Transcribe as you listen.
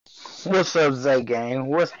What's up, Zay Gang?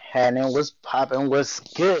 What's happening? What's popping? What's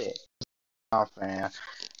good? My fan.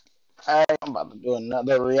 I'm about to do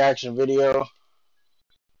another reaction video.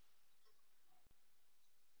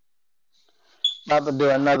 About to do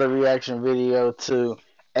another reaction video to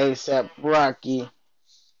ASAP Rocky.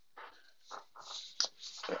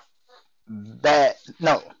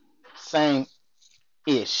 Same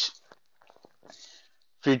ish.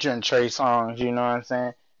 Featuring Trey Songz, you know what I'm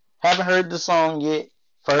saying? Haven't heard the song yet.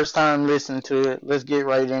 First time listening to it. Let's get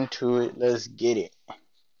right into it. Let's get it.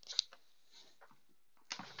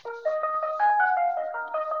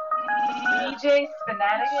 DJsFanatic.com.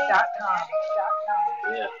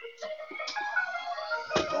 Yeah.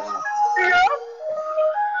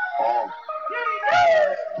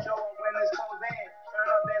 Show up when it's close in. Turn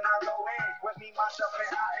up, then I go in. With me, myself,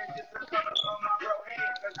 and I, and just the color of my bro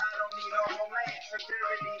hand. Cause I don't need no homeland.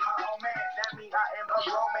 Security, my own man. That means I am a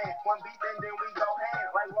grown man. One beat, and then we go hand.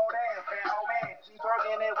 Like Rodan, and oh man, she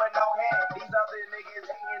twerking it with no hand. These other niggas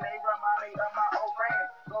hating, they remind me of my old friends.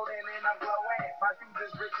 Golden and I'm glowing. My shoes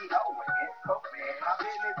is Ricky Owen. Coke man. My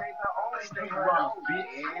business ain't the only thing I know.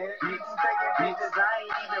 People taking pictures, I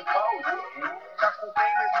ain't even posing. Couple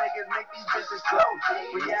famous niggas make these bitches slow.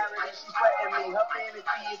 Reality, she sweating me. Her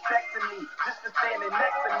fantasy is texting me. Just for standing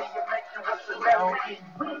next to me, you make you a celebrity.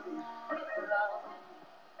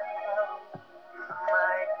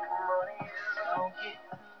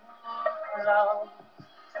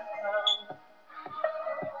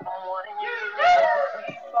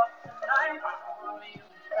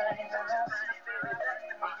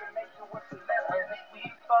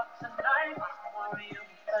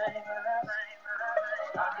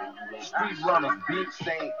 Street runner, bitch,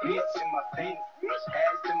 same bitch in my face.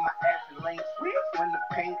 Ass in my ass and lane. When the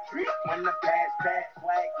paint, when the pass,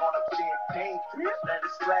 flag on a champagne. Let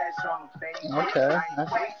it splash on the face. Okay.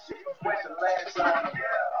 Special lash on them.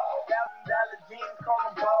 $1,000 jeans, call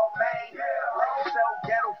them ball man. Like the show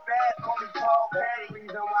ghetto fat, call me Paul Petty.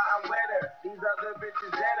 Reason why I'm with her. These other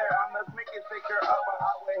bitches at her. I'm the quickest pick her up, but I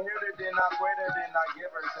would hit her, then I quit her, then I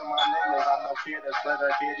give her to my niggas. I'm no kid, split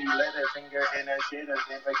her kitty, let her finger in her shitter,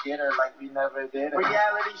 then forget her like we never did her.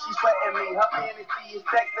 Reality, she sweating me. Her fantasy is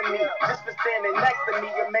texting me. Just for standing next to me,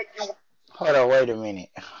 you make you. Hold on, wait a minute.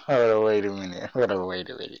 Wait a minute.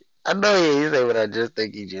 I know he didn't say what I just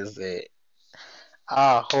think he just said.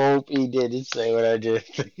 I hope he didn't say what I just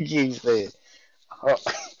think he said. Oh.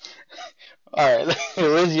 Alright,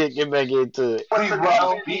 let's just get back into it. What's the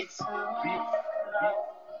wrong, bitch?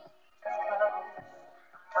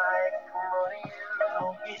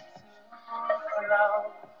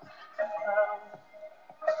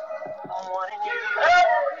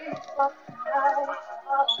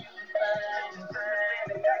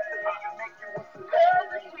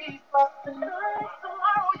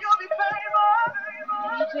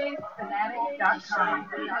 DJsFanatic.com.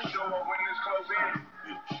 Show up when it's close in.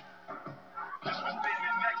 Just for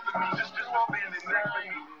standing next to me. Just for standing next to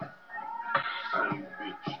me. Same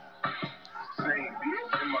bitch. Same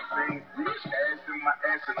bitch in my same bitch. Ass in my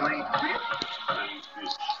ass and lane. Same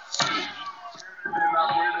bitch. Then I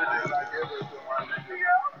wear her, then I give her to my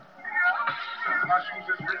nigga. My shoes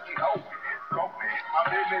is Ricky Owen. Coke man. My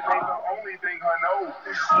business ain't the only thing her knows.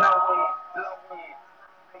 No man.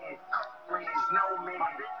 No man.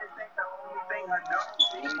 My business ain't the only thing her knows.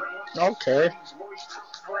 Okay. Handing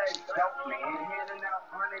out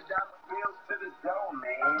 $100 bills to the door,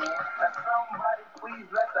 man. Now somebody please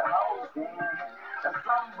let the hoes in. Now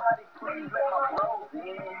somebody please let my bros in.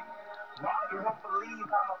 You won't believe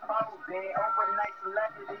how my phone's in. Overnight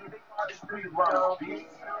celebrity, they call the street runner, bitch.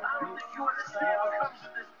 I don't think you understand what comes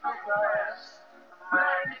with this class. My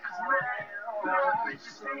niggas mad, no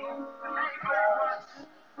bitches sing, they girls.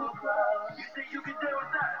 You think you can deal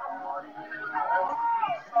with that?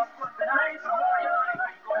 But I ain't so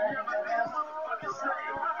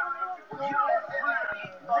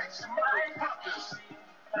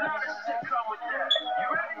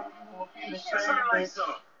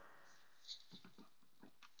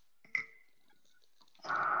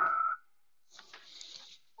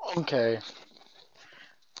Okay.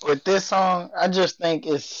 With this song, I just think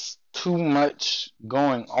it's too much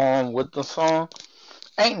going on with the song.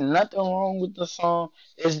 Ain't nothing wrong with the song.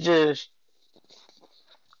 It's just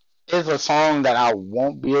it's a song that I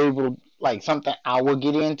won't be able to, like, something I will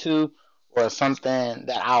get into or something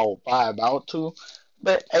that I'll vibe out to.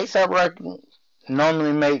 But ASAP Rocky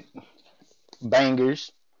normally make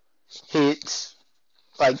bangers, hits.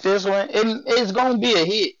 Like this one, it's gonna be a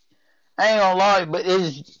hit. I ain't gonna lie, but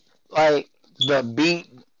it's like the beat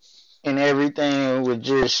and everything was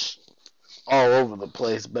just all over the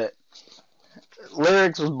place. But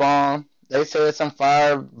lyrics was bomb. They said some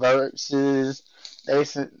fire verses. They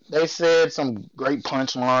said some great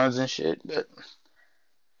punchlines and shit, but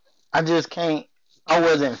I just can't. I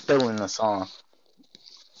wasn't feeling the song.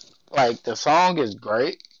 Like the song is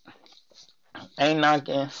great. Ain't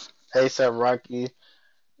knocking ASAP Rocky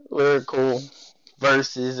lyrical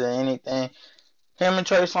verses or anything. Him and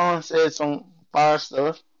Trey Songz said some fire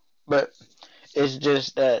stuff, but it's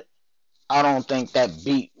just that I don't think that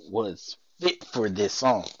beat was fit for this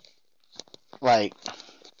song. Like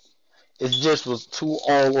it just was too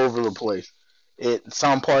all over the place.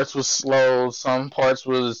 Some parts was slow, some parts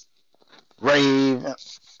was rave.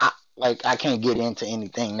 I can't get into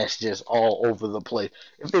anything that's just all over the place.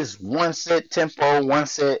 If it's one set tempo, one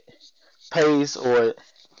set pace, or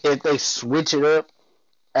if they switch it up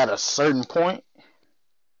at a certain point,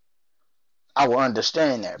 I will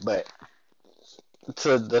understand that. But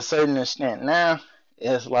to the certain extent now,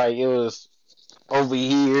 it's like it was over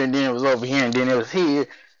here and then it was over here and then it was here.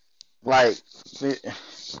 Like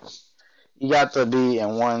you got to be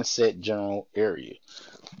in one set general area.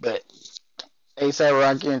 But ASAP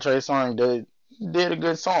Rocky and Trey Songz did a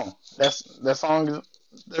good song. That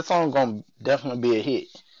song gonna definitely be a hit.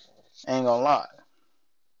 Ain't gonna lie.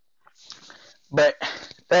 But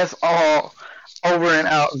that's all over and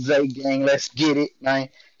out, Zay Gang. Let's get it, man.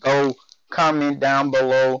 Go comment down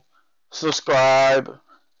below. Subscribe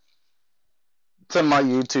to my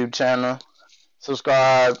YouTube channel.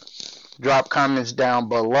 Subscribe. Drop comments down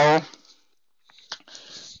below.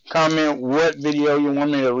 Comment what video you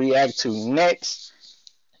want me to react to next.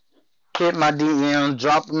 Hit my DM.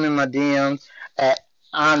 Drop them in my DM at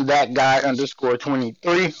I'm that guy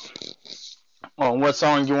 _23 on what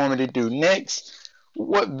song you want me to do next,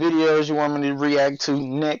 what videos you want me to react to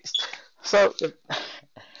next. So,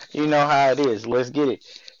 you know how it is. Let's get it.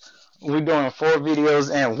 We're doing 4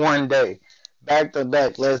 videos in one day. Back to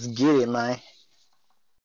back. Let's get it, man.